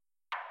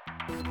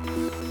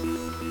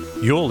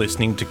You're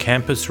listening to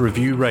Campus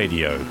Review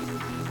Radio.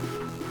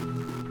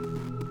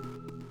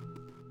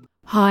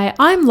 Hi,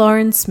 I'm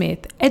Lauren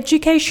Smith,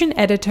 Education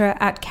Editor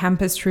at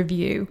Campus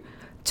Review.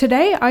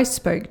 Today I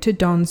spoke to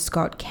Don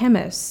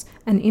Scott-Kemmis,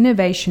 an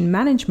innovation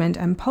management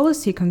and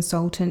policy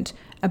consultant,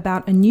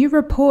 about a new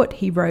report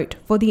he wrote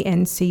for the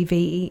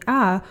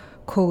NCVER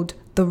called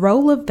The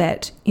Role of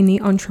Vet in the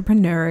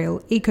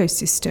Entrepreneurial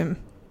Ecosystem.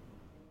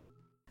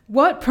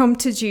 What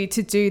prompted you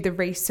to do the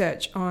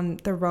research on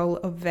the role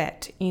of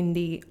vet in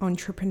the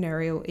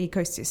entrepreneurial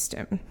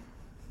ecosystem?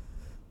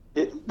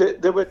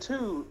 There were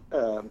two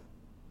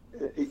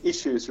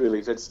issues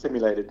really that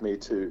stimulated me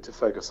to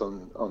focus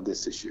on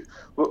this issue.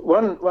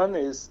 One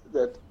is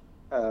that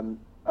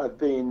I've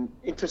been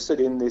interested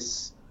in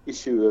this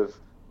issue of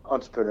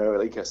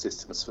entrepreneurial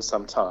ecosystems for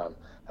some time.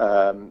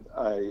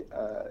 I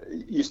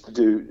used to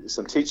do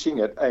some teaching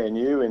at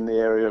ANU in the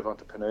area of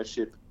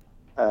entrepreneurship.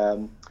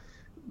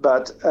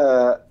 But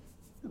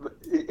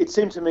it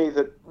seemed to me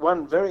that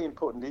one very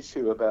important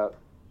issue about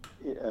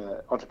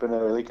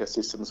entrepreneurial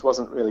ecosystems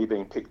wasn't really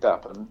being picked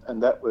up,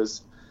 and that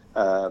was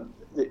the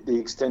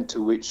extent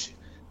to which,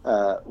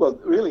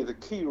 really the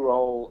key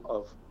role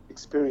of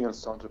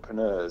experienced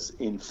entrepreneurs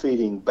in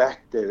feeding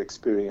back their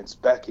experience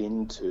back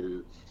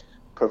into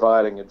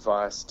providing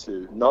advice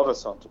to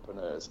novice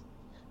entrepreneurs.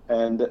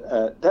 And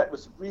that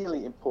was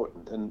really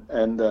important,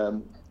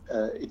 and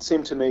it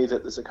seemed to me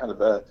that there's a kind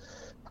of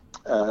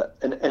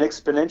an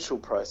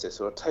exponential process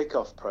or a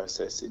takeoff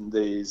process in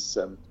these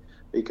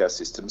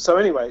ecosystems. So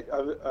anyway,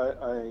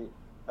 I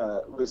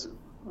was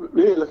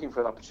really looking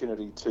for an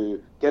opportunity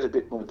to get a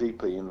bit more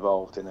deeply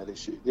involved in that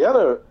issue. The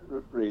other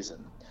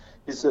reason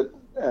is that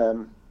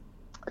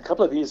a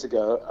couple of years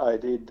ago I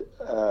did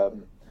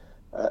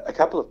a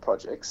couple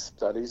of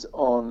studies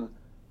on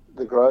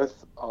the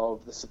growth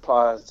of the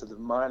suppliers to the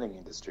mining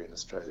industry in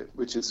Australia,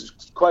 which is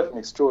quite an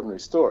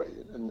extraordinary story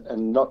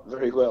and not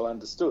very well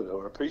understood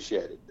or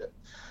appreciated.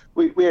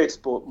 We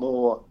export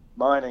more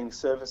mining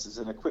services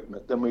and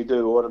equipment than we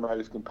do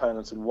automotive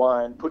components and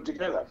wine put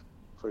together,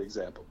 for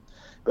example.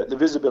 But the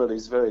visibility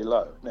is very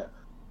low. Now,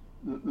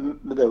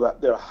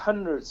 there are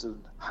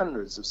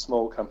hundreds of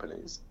small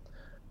companies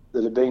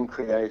that have been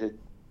created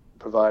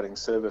providing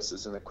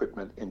services and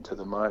equipment into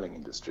the mining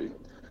industry,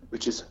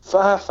 which is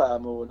far, far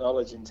more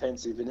knowledge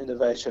intensive and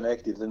innovation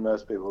active than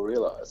most people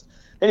realise.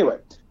 Anyway,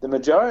 the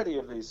majority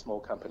of these small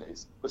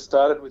companies were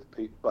started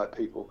by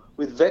people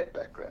with vet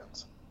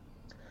backgrounds.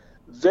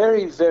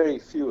 Very, very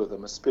few of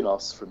them are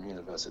spin-offs from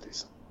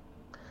universities.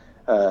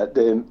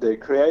 They're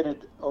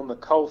created on the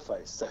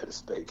coalface, so to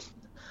speak,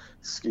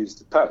 excuse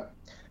the pun,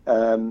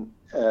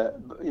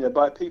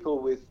 by people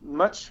with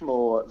much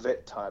more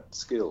vet-type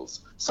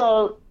skills.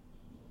 So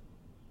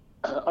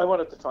I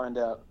wanted to find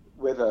out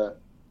whether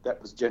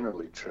that was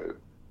generally true,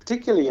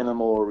 particularly in a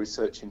more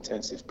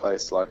research-intensive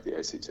place like the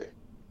ACT.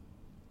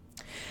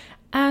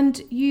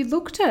 And you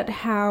looked at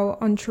how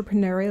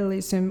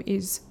entrepreneurialism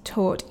is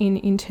taught in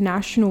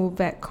international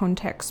vet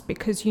contexts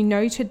because you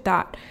noted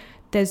that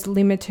there's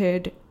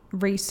limited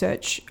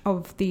research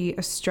of the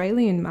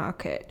Australian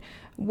market.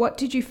 What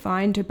did you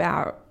find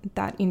about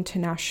that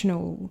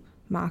international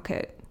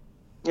market?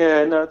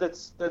 Yeah, no,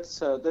 that's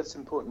an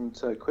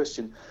important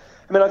question.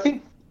 I mean, I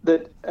think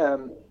that,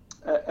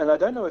 and I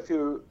don't know if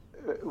you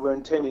were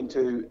intending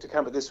to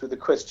come at this with a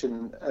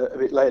question a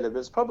bit later, but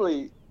it's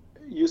probably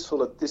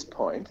useful at this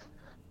point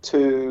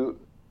to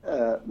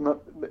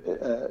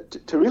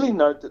really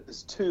note that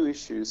there's two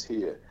issues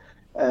here,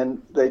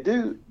 and they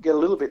do get a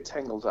little bit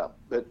tangled up.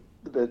 But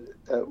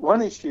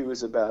one issue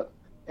is about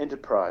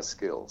enterprise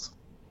skills,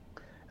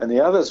 and the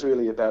other is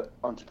really about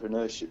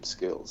entrepreneurship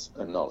skills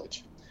and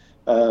knowledge.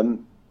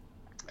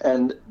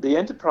 And the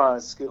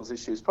enterprise skills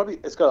issue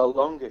it's got a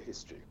longer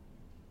history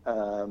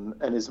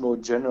and is more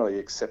generally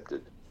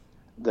accepted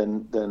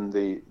than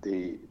the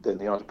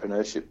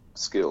entrepreneurship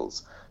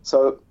skills.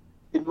 So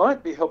it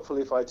might be helpful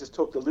if I just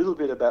talked a little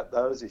bit about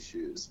those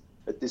issues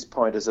at this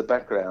point as a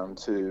background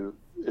to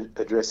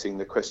addressing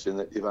the question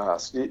that you've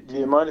asked. Do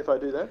you mind if I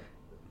do that?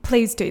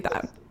 Please do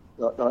that.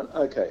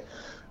 Okay.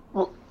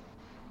 Well,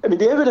 I mean,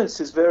 the evidence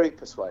is very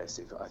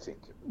persuasive, I think,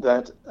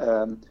 that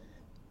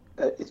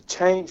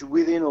change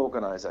within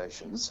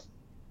organisations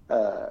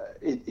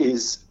it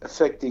is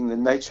affecting the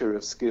nature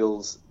of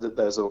skills that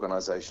those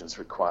organisations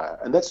require.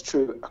 And that's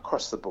true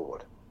across the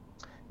board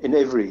in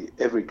every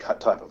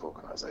type of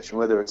organisation,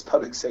 whether it's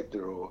public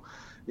sector or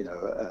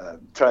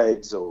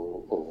trades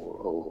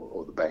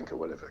or the bank or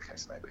whatever the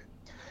case may be.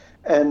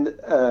 And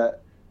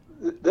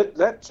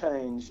that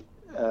change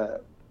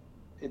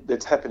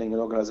that's happening in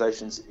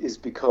organisations is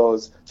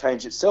because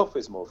change itself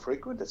is more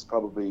frequent, it's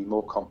probably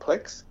more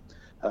complex.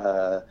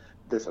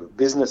 The sort of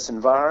business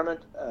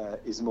environment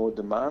is more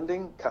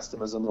demanding,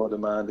 customers are more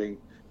demanding,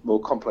 more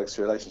complex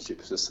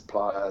relationships with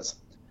suppliers,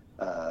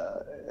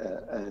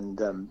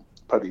 and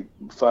probably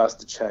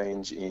faster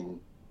change in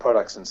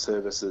products and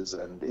services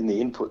and in the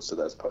inputs to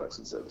those products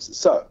and services.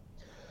 So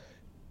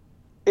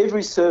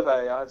every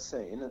survey I've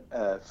seen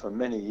for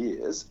many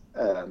years,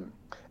 and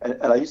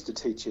I used to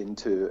teach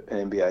into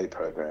an MBA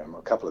program,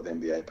 a couple of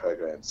MBA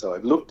programs, so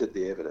I've looked at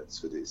the evidence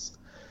for this,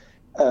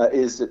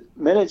 is that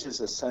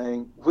managers are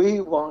saying,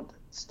 we want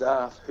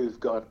staff who've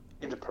got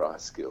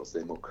enterprise skills.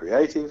 They're more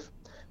creative,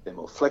 they're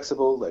more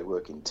flexible, they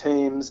work in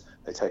teams,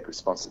 they take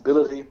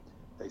responsibility,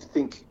 they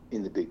think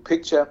in the big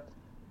picture.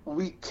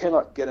 We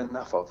cannot get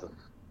enough of them.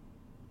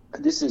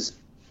 And this is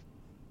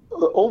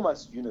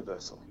almost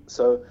universal.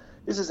 So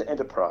this is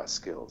enterprise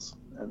skills.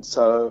 And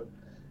so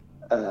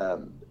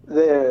so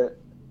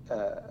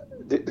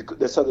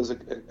there's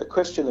a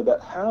question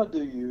about how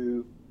do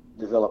you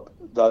develop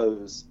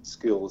those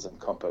skills and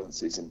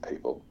competencies in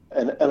people.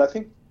 And I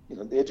think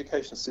the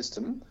education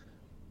system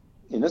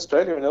in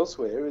Australia and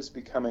elsewhere is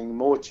becoming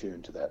more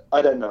tuned to that.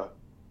 I don't know,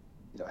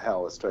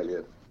 how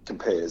Australia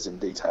compares in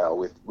detail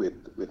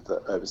with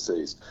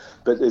overseas,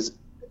 but there's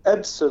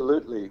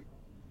absolutely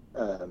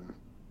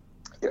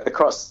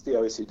across the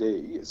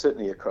OECD,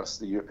 certainly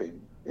across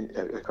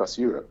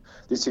Europe,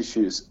 this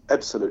issue's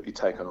absolutely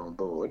taken on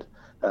board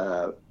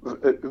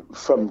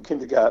from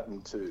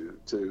kindergarten to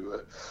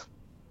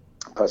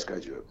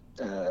postgraduate.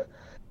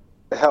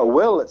 How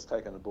well it's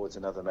taken on board is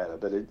another matter,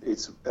 but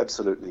it's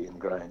absolutely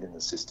ingrained in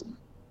the system.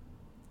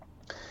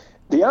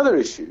 The other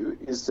issue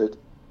is that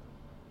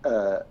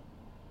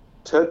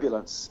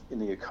turbulence in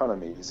the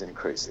economy is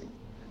increasing,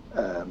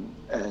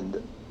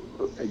 and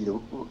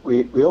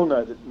we all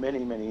know that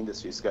many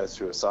industries go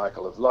through a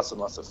cycle of lots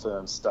and lots of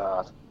firms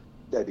start,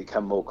 they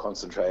become more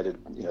concentrated,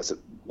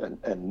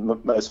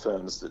 and most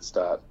firms that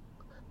start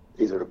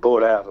either are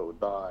bought out or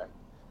die,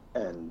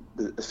 and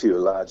the fewer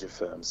larger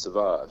firms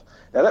survive.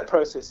 Now that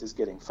process is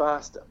getting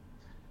faster,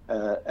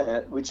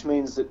 which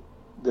means that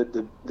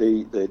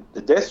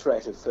the death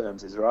rate of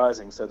firms is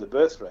rising, so the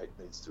birth rate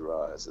needs to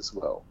rise as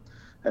well.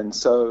 And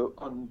so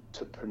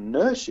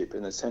entrepreneurship,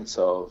 in the sense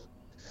of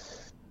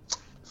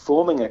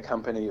forming a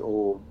company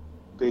or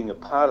being a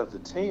part of the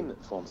team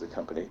that forms a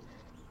company,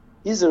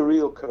 is a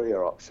real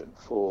career option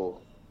for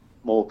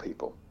more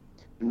people,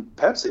 and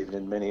perhaps even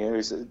in many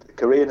areas a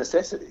career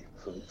necessity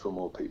for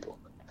more people.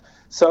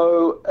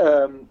 So,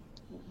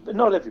 but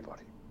not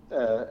everybody.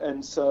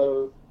 And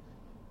so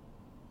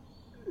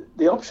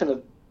the option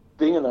of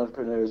being an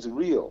entrepreneur is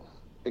real,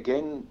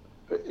 again,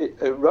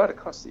 right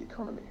across the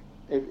economy,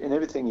 in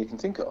everything you can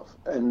think of.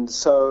 And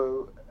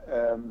so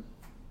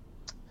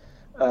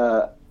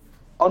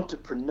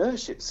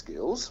entrepreneurship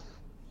skills,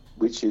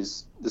 which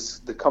is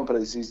the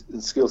competencies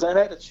and skills and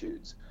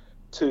attitudes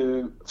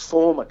to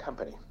form a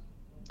company,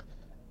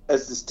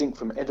 as distinct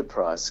from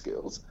enterprise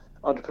skills,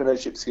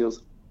 entrepreneurship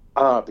skills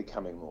are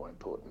becoming more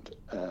important,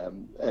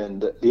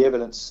 and the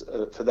evidence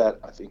for that,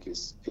 I think,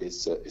 is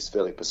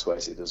fairly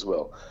persuasive as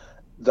well.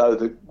 Though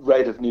the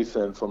rate of new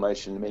firm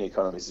formation in many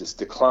economies has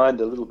declined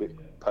a little bit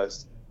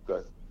post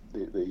growth,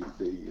 the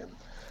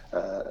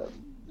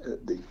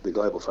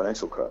global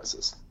financial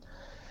crisis.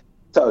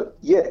 So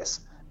yes,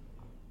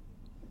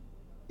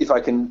 if I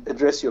can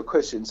address your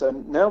question, so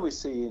now we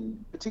see,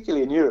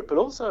 particularly in Europe, but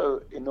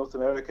also in North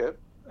America,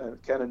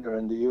 Canada,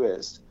 and the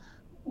US,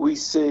 we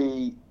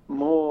see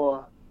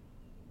more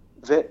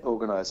vet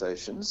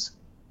organisations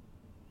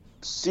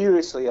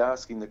seriously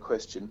asking the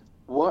question,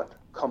 what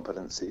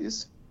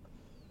competencies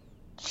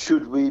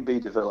should we be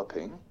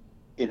developing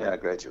in our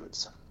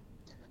graduates?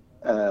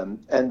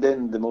 And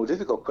then the more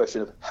difficult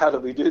question of how do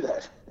we do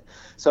that?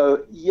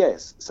 So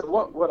yes, so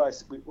what I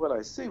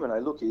see when I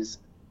look is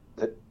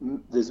that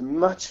there's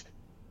much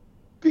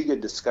bigger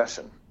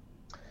discussion,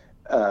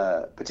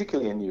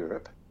 particularly in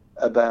Europe,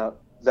 about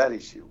that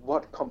issue.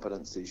 What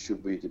competencies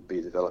should we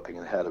be developing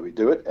and how do we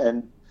do it?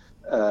 And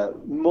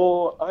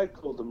more, I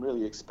call them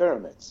really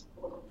experiments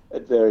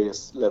at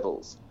various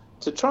levels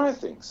to try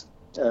things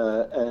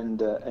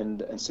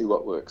and see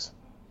what works.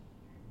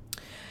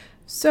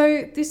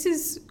 So this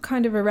is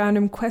kind of a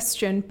random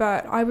question,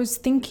 but I was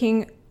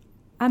thinking,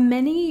 are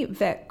many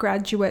vet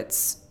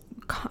graduates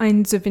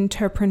kinds of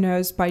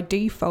entrepreneurs by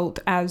default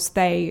as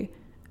they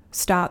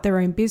start their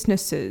own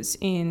businesses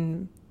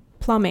in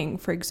plumbing,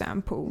 for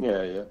example?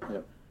 Yeah.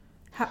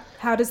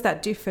 How does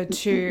that differ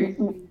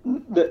to?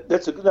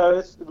 That's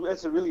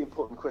a really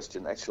important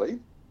question, actually,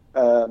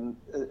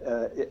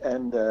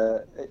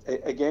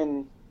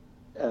 again,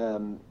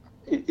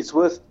 it's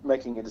worth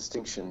making a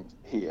distinction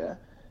here.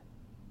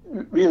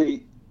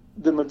 Really,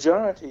 the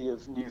majority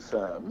of new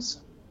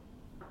firms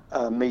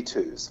are Me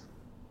Too's.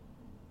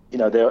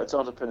 It's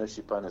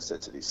entrepreneurship by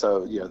necessity.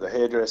 So, the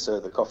hairdresser,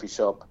 the coffee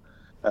shop,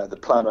 the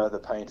plumber, the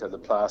painter, the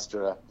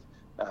plasterer,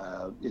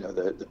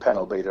 the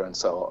panel beater, and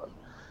so on.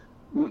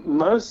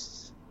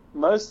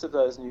 Most of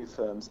those new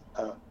firms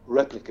are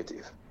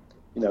replicative.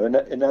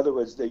 In other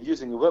words, they're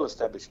using a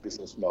well-established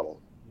business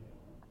model.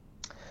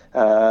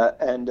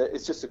 And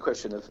it's just a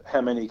question of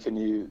how many can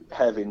you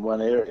have in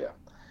one area.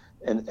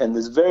 And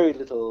there's very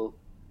little,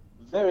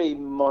 very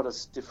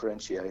modest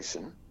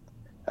differentiation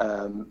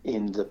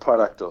in the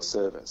product or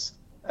service.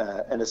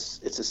 And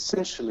it's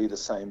essentially the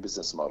same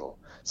business model.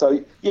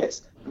 So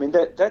yes, I mean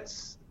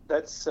that's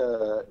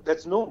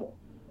normal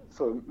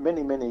for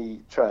many,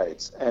 many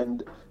trades,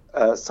 and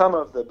some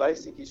of the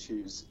basic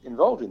issues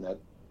involved in that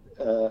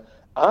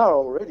are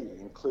already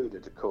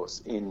included, of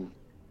course, in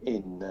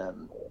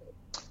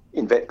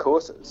vet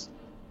courses,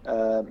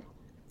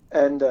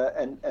 and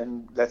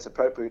that's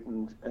appropriate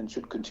and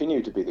should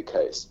continue to be the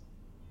case.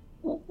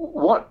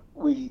 What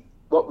we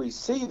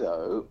see,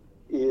 though,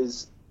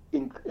 is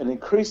an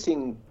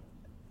increasing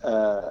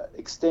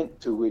extent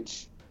to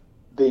which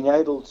being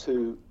able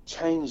to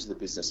change the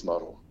business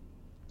model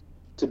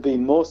to be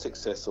more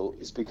successful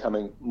is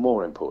becoming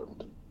more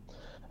important.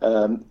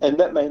 And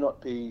that may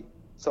not be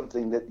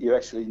something that you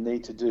actually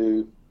need to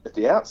do at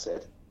the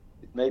outset.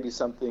 It may be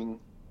something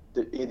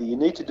that either you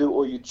need to do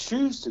or you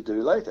choose to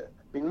do later.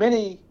 I mean,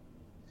 many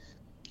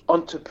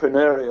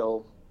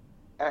entrepreneurial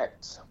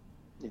acts,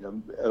 you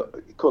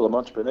call them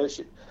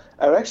entrepreneurship,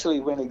 are actually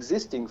when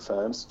existing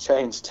firms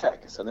change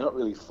tack. So they're not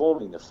really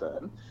forming the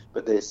firm,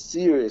 but they're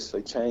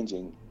seriously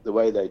changing the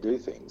way they do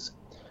things,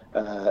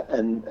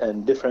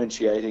 and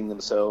differentiating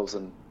themselves,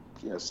 and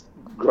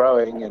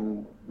growing,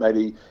 and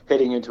maybe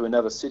heading into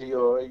another city,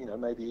 or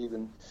maybe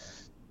even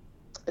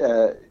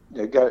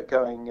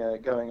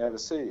going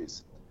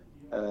overseas.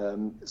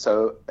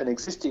 So an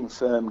existing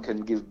firm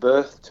can give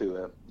birth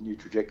to a new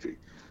trajectory.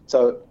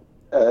 So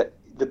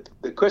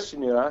the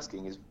question you're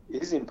asking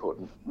is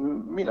important.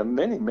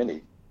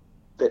 Many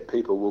vet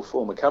people will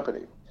form a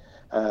company,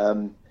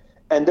 and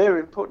they're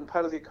an important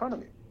part of the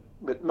economy.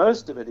 But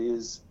most of it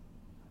is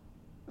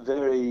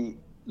very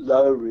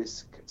low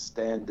risk,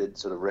 standard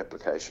sort of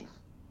replication.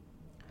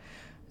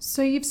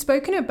 So you've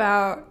spoken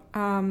about,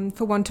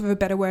 for want of a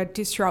better word,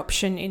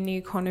 disruption in the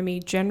economy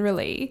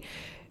generally.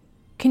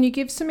 Can you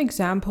give some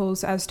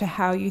examples as to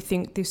how you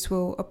think this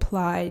will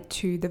apply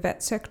to the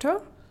vet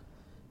sector?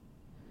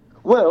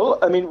 Well,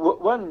 I mean,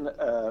 one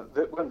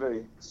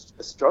very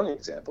strong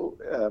example.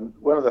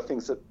 One of the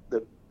things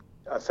that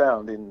I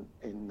found in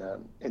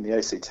the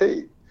ACT,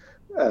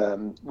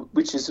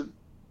 which has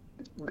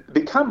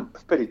become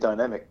a pretty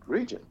dynamic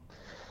region.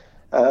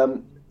 The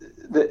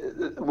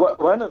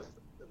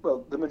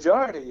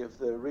majority of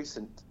the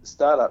recent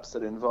startups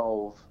that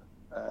involve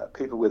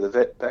people with a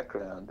vet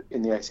background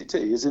in the ACT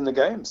is in the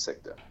games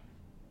sector,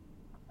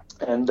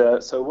 and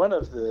so one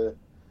of the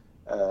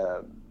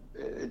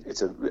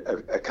it's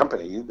a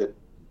company that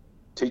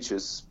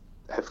teachers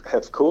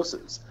have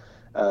courses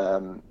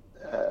on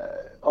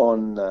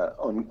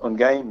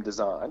game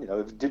design,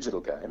 of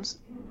digital games,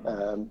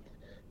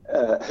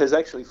 has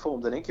actually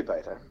formed an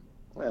incubator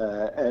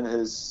and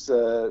has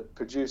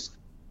produced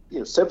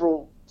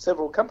several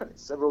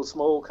companies, several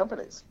small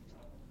companies.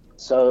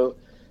 So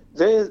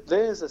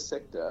there's a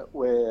sector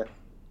where,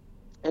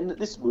 and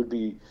this would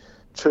be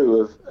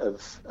true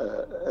of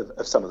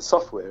some of the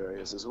software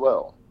areas as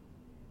well,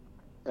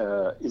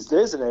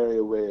 there's an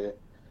area where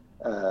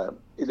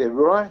they're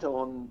right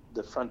on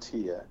the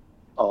frontier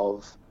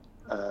of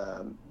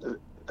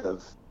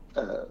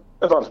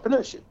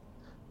entrepreneurship.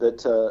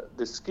 That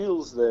the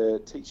skills they're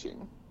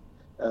teaching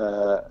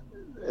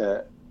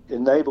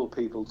enable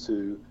people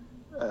to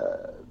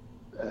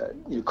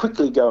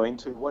quickly go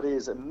into what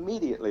is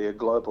immediately a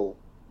global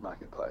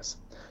marketplace.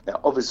 Now,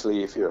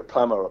 obviously, if you're a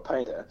plumber or a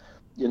painter,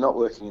 you're not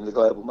working in the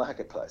global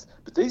marketplace.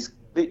 But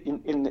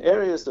in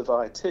areas of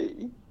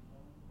IT,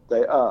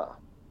 they are,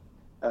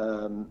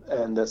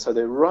 and so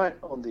they're right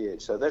on the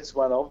edge. So that's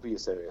one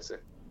obvious area. So,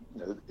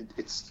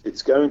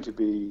 it's going to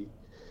be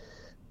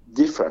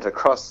different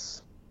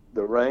across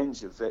the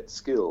range of vet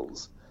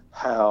skills,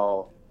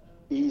 how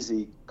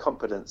easy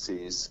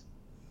competencies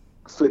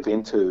flip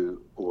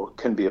into or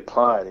can be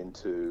applied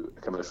into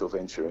a commercial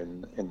venture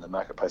in the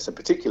marketplace, and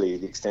particularly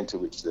the extent to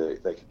which they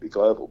can be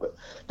global. But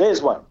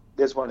there's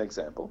one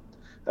example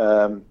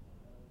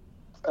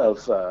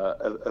of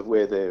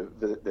where they're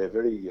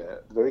very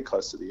very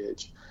close to the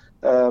edge.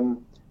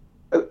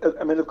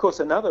 I mean, of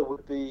course, another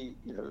would be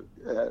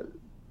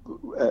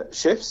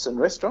chefs and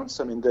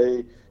restaurants. I mean,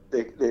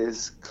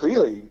 there's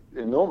clearly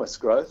enormous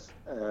growth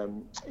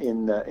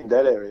in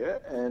that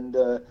area, and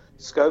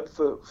scope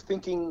for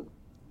thinking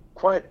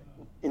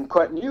in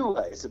quite new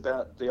ways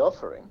about the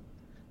offering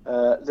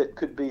that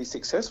could be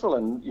successful.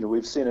 And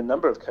we've seen a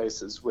number of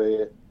cases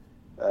where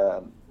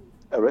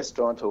a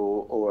restaurant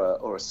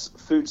or a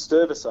food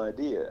service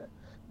idea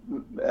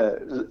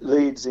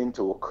leads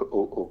into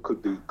or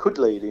could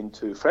lead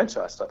into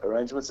franchise type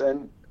arrangements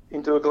and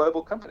into a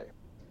global company.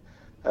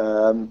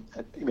 I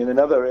mean,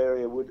 another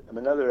area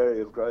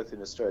of growth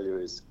in Australia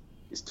is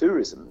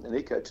tourism and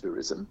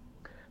ecotourism.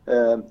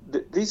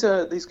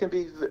 These can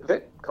be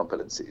vet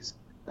competencies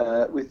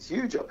with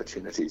huge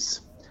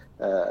opportunities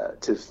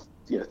to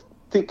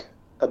think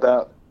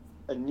about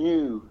a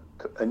new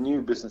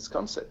business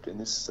concept in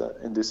this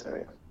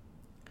area.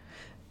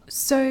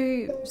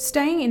 So,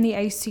 staying in the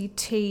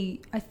ACT,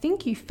 I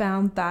think you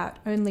found that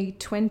only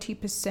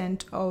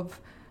 20% of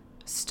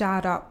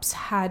startups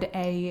had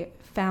a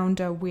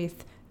founder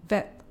with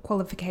vet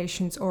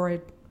qualifications or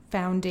a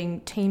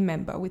founding team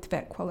member with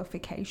vet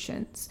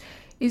qualifications.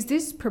 Is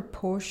this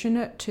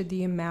proportionate to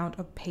the amount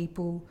of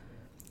people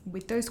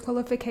with those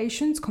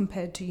qualifications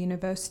compared to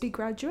university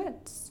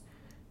graduates?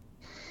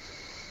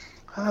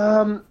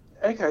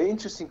 Okay,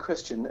 interesting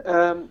question.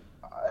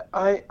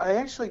 I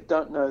actually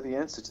don't know the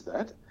answer to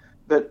that,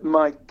 but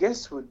my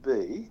guess would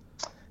be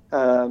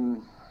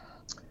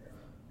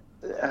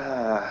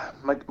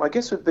my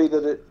guess would be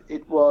that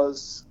it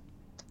was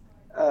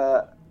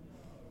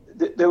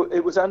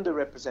it was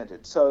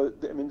underrepresented. So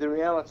I mean, the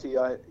reality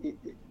I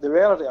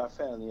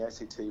found in the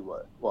ACT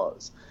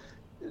was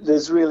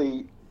there's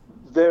really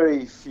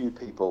very few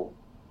people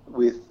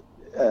with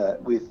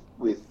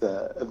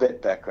a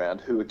vet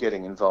background who are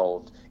getting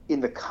involved in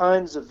the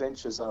kinds of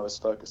ventures I was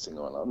focusing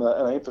on. And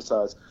I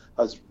emphasise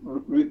I was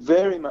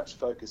very much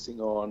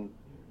focusing on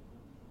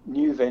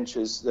new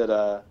ventures that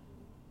are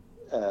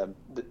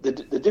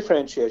the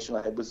differentiation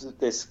I had was that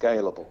they're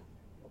scalable,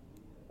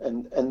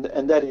 and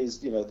that is,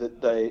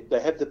 that they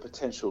have the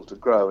potential to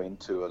grow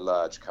into a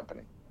large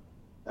company.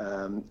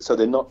 So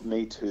they're not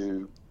Me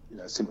Too,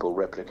 simple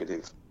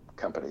replicative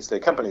companies. They're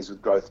companies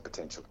with growth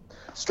potential,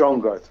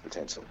 strong growth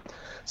potential.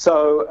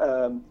 So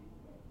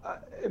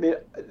I mean,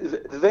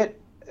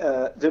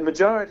 the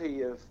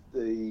majority of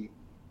the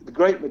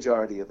great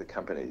majority of the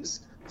companies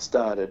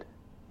started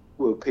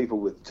were people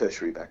with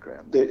tertiary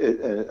background,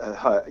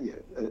 a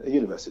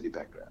university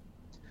background.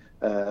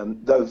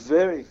 Though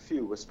very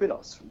few were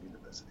spin-offs from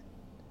university.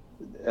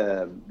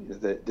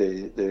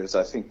 There's,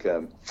 I think,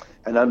 an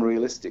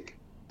unrealistic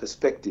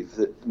perspective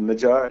that the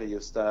majority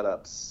of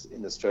startups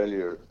in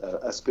Australia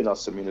are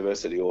spin-offs from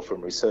university or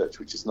from research,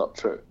 which is not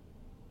true.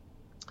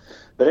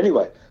 But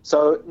anyway,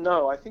 so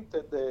no, I think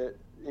that they're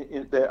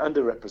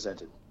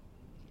underrepresented.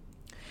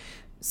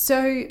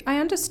 So I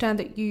understand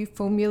that you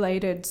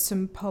formulated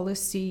some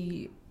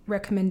policy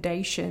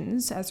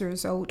recommendations as a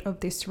result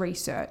of this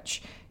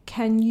research.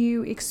 Can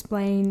you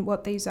explain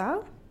what these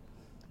are?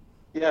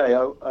 Yeah,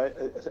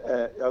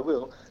 I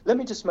will. Let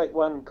me just make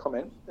one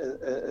comment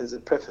as a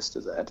preface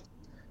to that.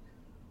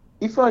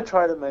 If I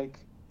try to make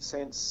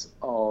sense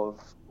of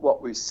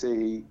what we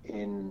see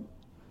in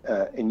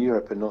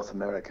Europe and North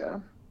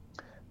America,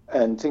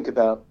 and think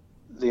about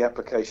the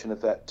application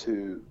of that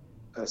to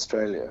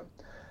Australia,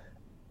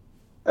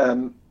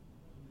 I'm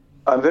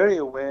very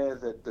aware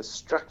that the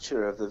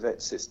structure of the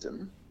vet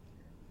system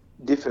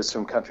differs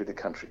from country to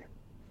country.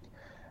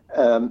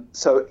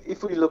 So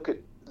if we look at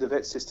the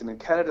vet system in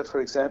Canada,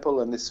 for example,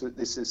 and this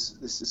is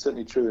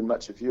certainly true in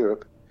much of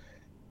Europe,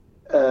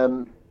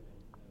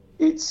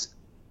 it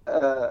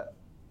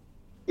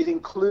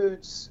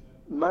includes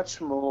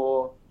much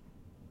more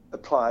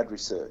applied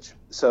research.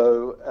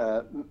 So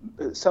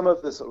some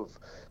of the sort of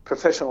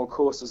professional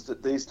courses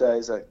that these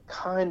days are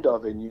kind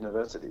of in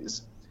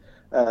universities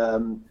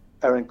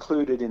are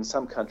included in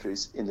some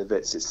countries in the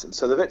vet system.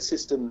 So the vet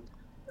system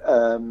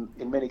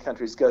in many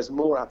countries goes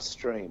more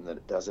upstream than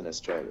it does in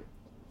Australia.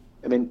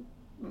 I mean,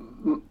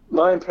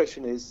 my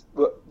impression is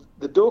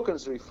the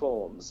Dawkins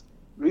reforms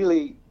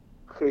really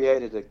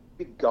created a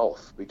big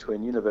gulf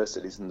between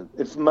universities and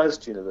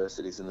most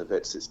universities in the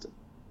vet system.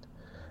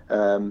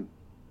 And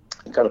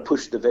kind of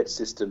pushed the vet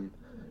system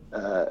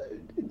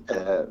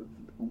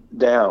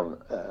down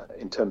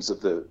in terms of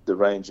the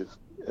range of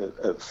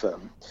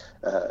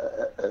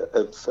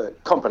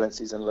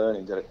competencies and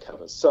learning that it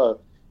covers. So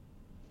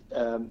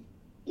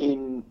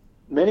in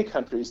many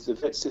countries, the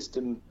vet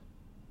system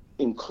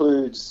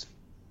includes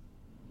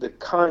the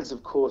kinds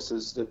of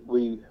courses that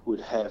we would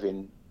have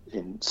in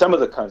some of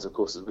the kinds of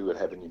courses we would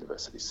have in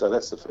universities. So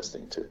that's the first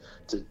thing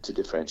to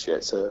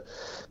differentiate. So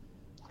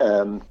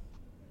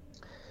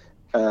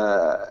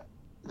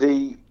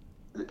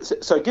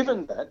so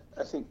given that,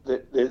 I think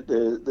that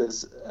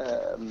there's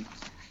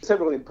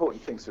several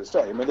important things for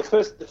Australia. I mean, the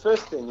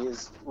first thing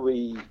is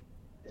we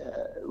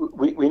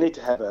need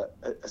to have a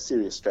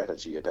serious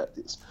strategy about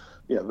this.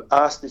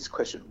 Ask this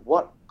question: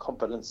 what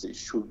competencies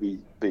should we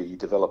be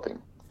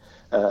developing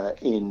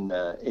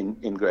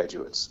in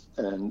graduates,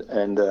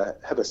 and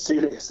have a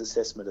serious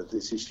assessment of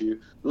this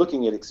issue,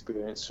 looking at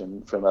experience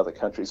from other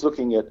countries,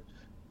 looking at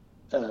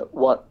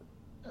what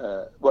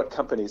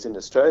companies in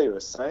Australia are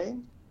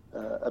saying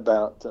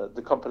about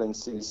the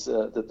competencies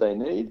that they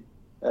need.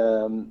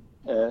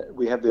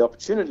 We have the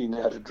opportunity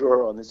now to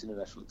draw on this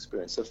international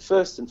experience. So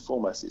first and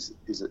foremost is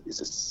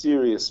a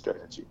serious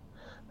strategy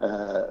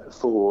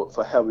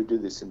for how we do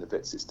this in the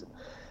vet system.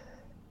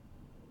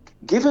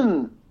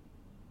 Given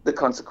the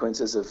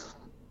consequences of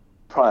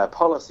prior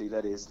policy,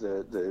 that is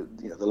the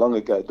long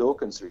ago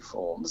Dawkins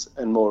reforms,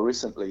 and more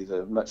recently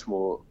the much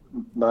more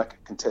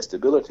market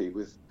contestability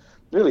with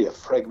really a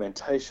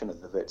fragmentation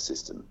of the vet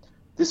system,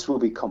 this will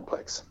be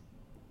complex.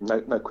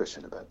 No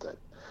question about that.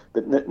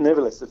 But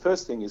nevertheless, the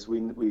first thing is we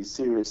need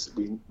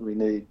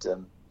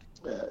to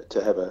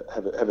have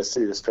a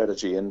serious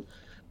strategy, and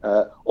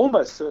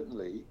almost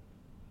certainly,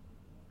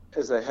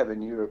 as they have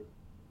in Europe,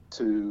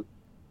 to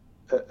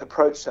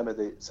approach some of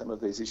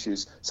these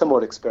issues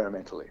somewhat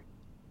experimentally,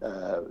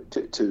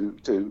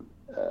 to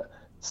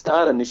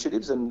start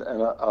initiatives, and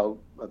I'm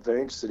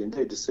very interested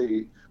indeed to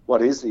see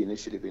what is the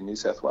initiative in New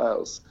South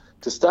Wales,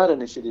 to start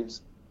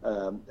initiatives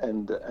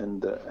and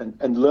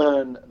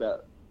learn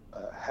about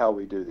how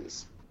we do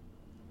this.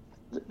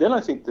 Then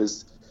I think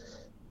there's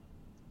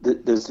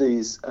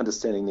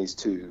understanding these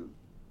two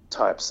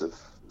types of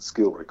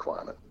skill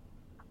requirement,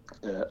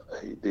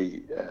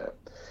 the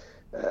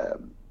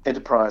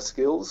enterprise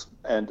skills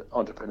and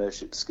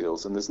entrepreneurship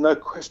skills. And there's no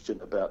question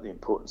about the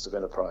importance of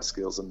enterprise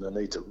skills and the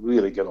need to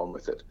really get on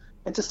with it.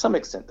 And to some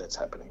extent that's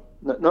happening.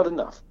 Not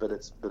enough, but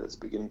it's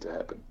beginning to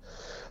happen.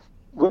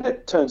 When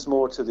it turns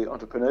more to the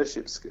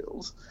entrepreneurship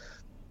skills,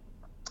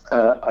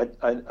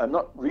 I'm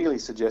not really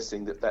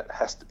suggesting that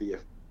has to be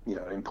an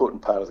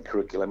important part of the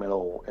curriculum in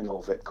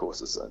all vet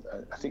courses.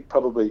 I think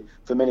probably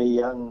for many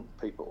young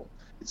people,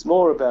 it's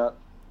more about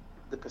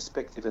the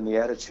perspective and the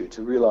attitude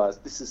to realise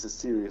this is a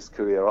serious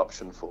career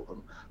option for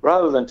them,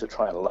 rather than to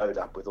try and load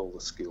up with all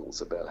the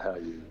skills about how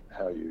you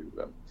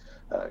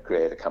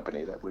create a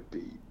company. That would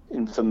be,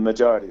 for the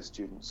majority of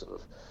students, sort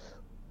of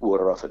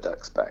water off a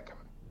duck's back.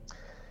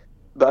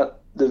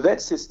 But the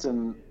vet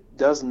system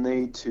does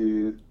need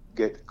to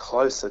get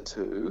closer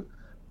to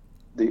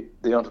the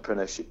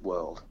entrepreneurship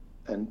world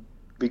and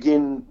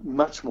begin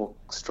much more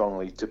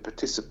strongly to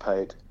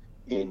participate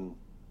in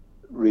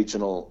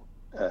regional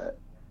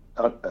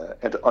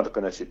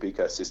entrepreneurship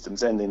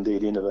ecosystems and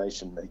indeed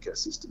innovation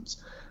ecosystems,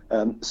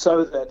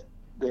 so that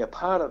they are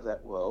part of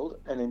that world,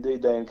 and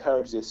indeed they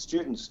encourage their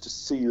students to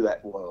see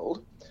that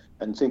world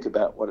and think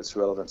about what its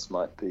relevance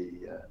might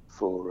be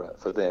for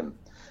them.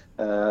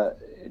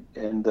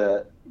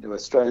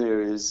 Australia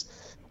is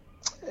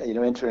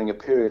entering a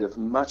period of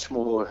much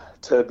more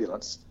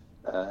turbulence,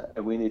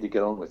 and we need to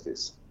get on with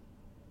this.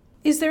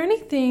 Is there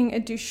anything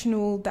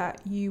additional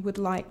that you would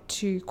like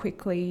to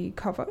quickly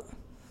cover?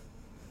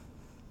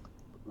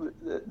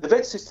 The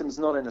vet system is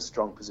not in a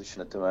strong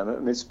position at the moment.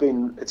 I mean,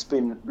 it's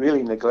been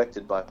really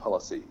neglected by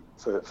policy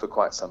for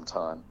quite some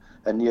time,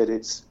 and yet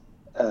it's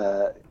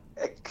a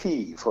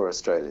key for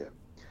Australia.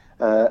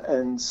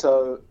 And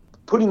so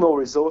putting more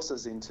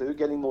resources into,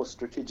 getting more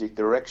strategic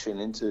direction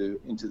into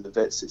the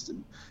vet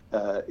system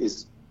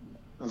is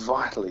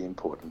vitally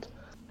important.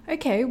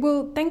 Okay,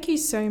 well, thank you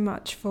so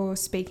much for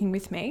speaking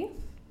with me.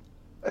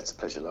 It's a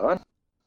pleasure, Lauren.